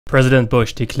President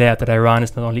Bush declared that Iran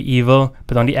is not only evil,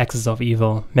 but on the axis of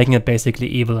evil, making it basically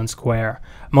evil and square.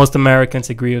 Most Americans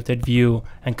agree with that view,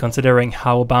 and considering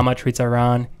how Obama treats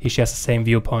Iran, he shares the same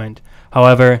viewpoint.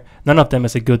 However, none of them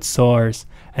is a good source,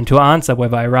 and to answer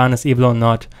whether Iran is evil or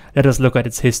not, let us look at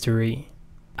its history.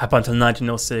 Up until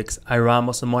 1906, Iran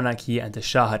was a monarchy and the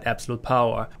Shah had absolute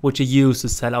power, which he used to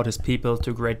sell out his people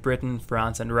to Great Britain,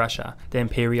 France and Russia, the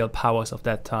imperial powers of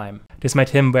that time. This made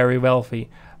him very wealthy,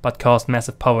 but caused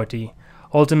massive poverty.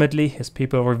 Ultimately, his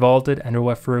people revolted and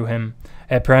overthrew him.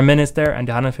 A prime minister and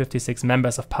 156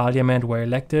 members of parliament were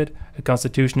elected, a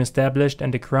constitution established,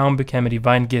 and the crown became a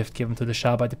divine gift given to the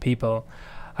Shah by the people.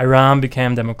 Iran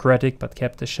became democratic but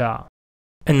kept the Shah.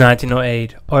 In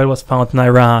 1908, oil was found in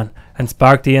Iran and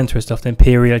sparked the interest of the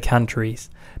imperial countries.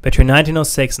 Between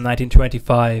 1906 and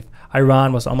 1925,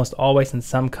 Iran was almost always in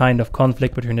some kind of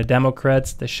conflict between the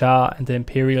Democrats, the Shah, and the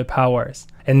imperial powers.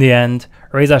 In the end,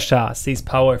 Reza Shah seized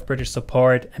power with British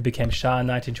support and became Shah in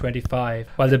 1925,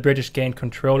 while the British gained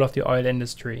control of the oil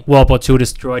industry. World War II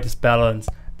destroyed this balance.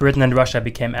 Britain and Russia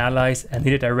became allies and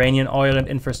needed Iranian oil and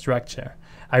infrastructure.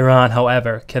 Iran,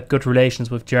 however, kept good relations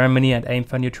with Germany and aimed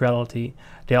for neutrality.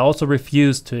 They also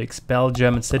refused to expel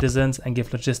German citizens and give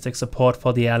logistic support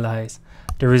for the Allies.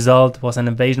 The result was an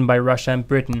invasion by Russia and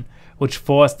Britain, which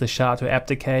forced the Shah to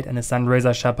abdicate, and his son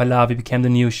Reza Shah Pahlavi became the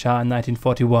new Shah in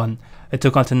 1941. It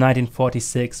took until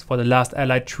 1946 for the last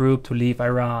Allied troop to leave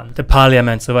Iran. The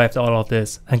parliament survived all of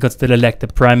this and could still elect a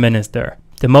prime minister.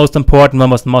 The most important one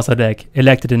was Mossadegh,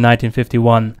 elected in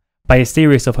 1951. By a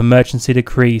series of emergency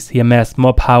decrees, he amassed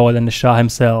more power than the Shah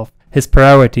himself. His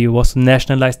priority was to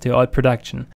nationalize the oil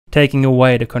production, taking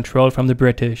away the control from the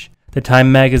British. The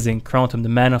Time magazine crowned him the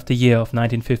Man of the Year of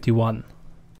 1951.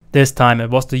 This time it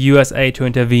was the USA to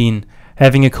intervene.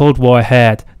 Having a Cold War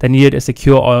ahead, they needed a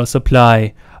secure oil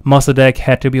supply. Mossadegh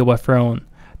had to be overthrown.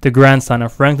 The grandson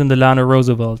of Franklin Delano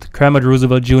Roosevelt, Kermit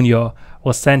Roosevelt Jr.,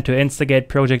 was sent to instigate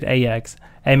Project Ajax,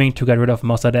 aiming to get rid of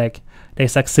Mossadegh. They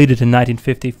succeeded in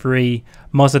 1953.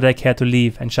 Mossadegh had to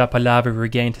leave and Shah Pahlavi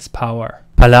regained his power.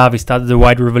 Pahlavi started the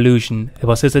White Revolution. It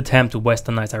was his attempt to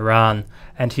westernize Iran,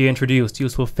 and he introduced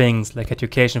useful things like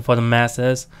education for the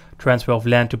masses, transfer of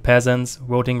land to peasants,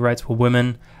 voting rights for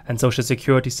women, and social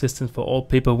security systems for old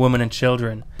people, women and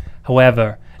children.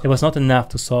 However, it was not enough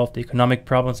to solve the economic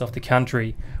problems of the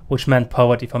country, which meant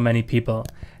poverty for many people.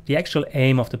 The actual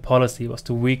aim of the policy was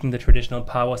to weaken the traditional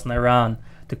powers in Iran,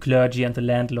 the clergy and the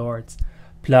landlords.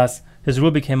 Plus, his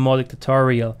rule became more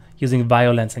dictatorial, using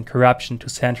violence and corruption to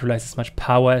centralize as much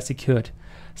power as he could.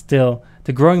 Still,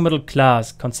 the growing middle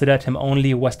class considered him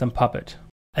only a Western puppet.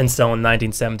 And so in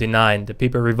 1979, the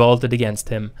people revolted against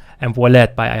him and were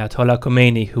led by Ayatollah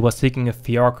Khomeini, who was seeking a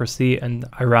theocracy in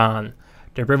Iran.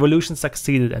 The revolution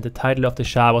succeeded and the title of the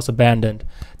Shah was abandoned.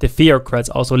 The theocrats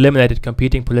also eliminated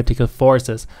competing political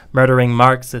forces, murdering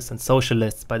Marxists and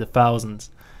socialists by the thousands.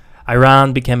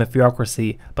 Iran became a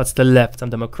theocracy, but still left some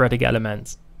democratic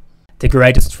elements. The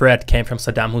greatest threat came from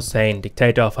Saddam Hussein,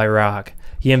 dictator of Iraq.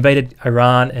 He invaded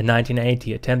Iran in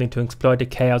 1980, attempting to exploit the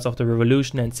chaos of the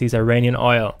revolution and seize Iranian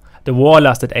oil. The war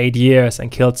lasted 8 years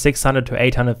and killed 600 to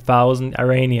 800,000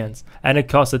 Iranians, and it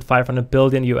costed $500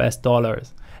 billion US.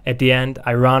 At the end,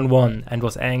 Iran won and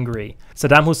was angry.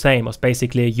 Saddam Hussein was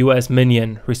basically a US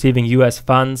minion, receiving US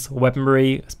funds,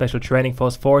 weaponry, special training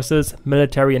forces,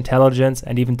 military intelligence,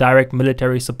 and even direct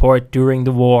military support during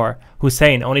the war.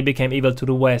 Hussein only became evil to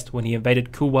the West when he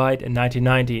invaded Kuwait in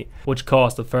 1990, which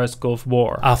caused the First Gulf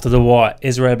War. After the war,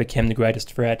 Israel became the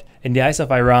greatest threat. In the eyes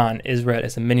of Iran, Israel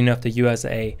is a minion of the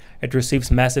USA. It receives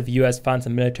massive US funds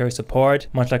and military support,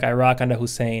 much like Iraq under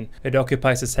Hussein. It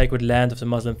occupies the sacred land of the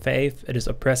Muslim faith, it is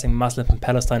oppressing Muslims in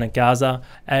Palestine and Gaza,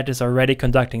 and it is already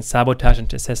conducting sabotage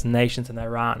and assassinations in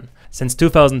Iran. Since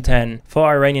 2010,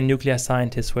 4 Iranian nuclear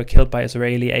scientists were killed by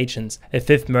Israeli agents. A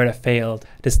 5th murder failed.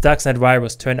 The Stuxnet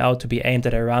virus turned out to be aimed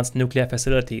at Iran's nuclear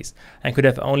facilities and could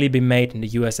have only been made in the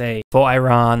USA. For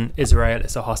Iran, Israel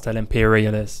is a hostile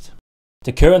imperialist.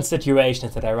 The current situation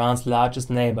is that Iran's largest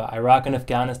neighbor, Iraq and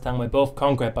Afghanistan, were both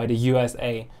conquered by the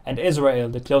USA, and Israel,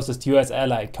 the closest US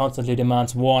ally, constantly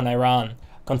demands war on Iran.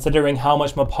 Considering how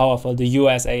much more powerful the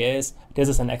USA is, this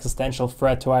is an existential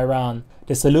threat to Iran.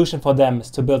 The solution for them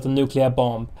is to build a nuclear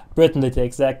bomb. Britain did the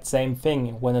exact same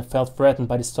thing when it felt threatened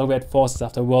by the Soviet forces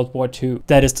after World War II.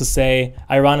 That is to say,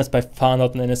 Iran is by far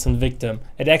not an innocent victim.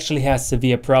 It actually has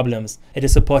severe problems. It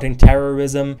is supporting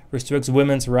terrorism, restricts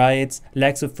women's rights,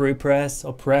 lacks a free press,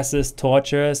 oppresses,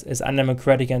 tortures, is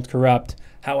undemocratic and corrupt.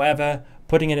 However,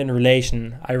 Putting it in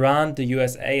relation, Iran, the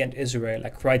USA and Israel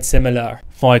are quite similar.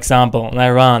 For example, in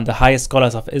Iran, the highest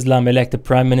scholars of Islam elect the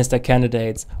prime minister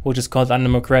candidates, which is called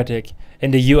undemocratic.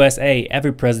 In the USA,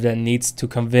 every president needs to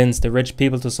convince the rich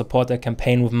people to support their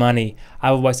campaign with money,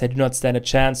 otherwise they do not stand a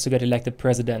chance to get elected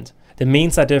president. The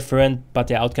means are different, but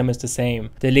the outcome is the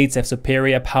same. The elites have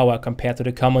superior power compared to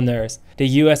the commoners. The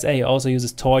USA also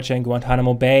uses torture in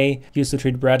Guantanamo Bay, used to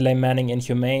treat Bradley Manning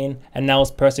inhumane, and now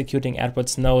is persecuting Edward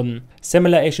Snowden.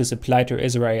 Similar issues apply to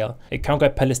Israel. It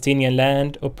conquered Palestinian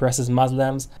land, oppresses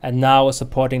Muslims, and now is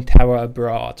supporting terror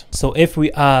abroad. So if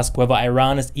we ask whether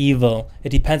Iran is evil, it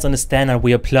depends on the standard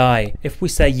we apply. If we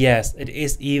say yes, it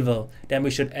is evil, then we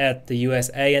should add the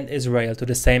USA and Israel to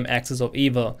the same axis of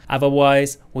evil.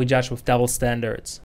 Otherwise, we judge with double standards.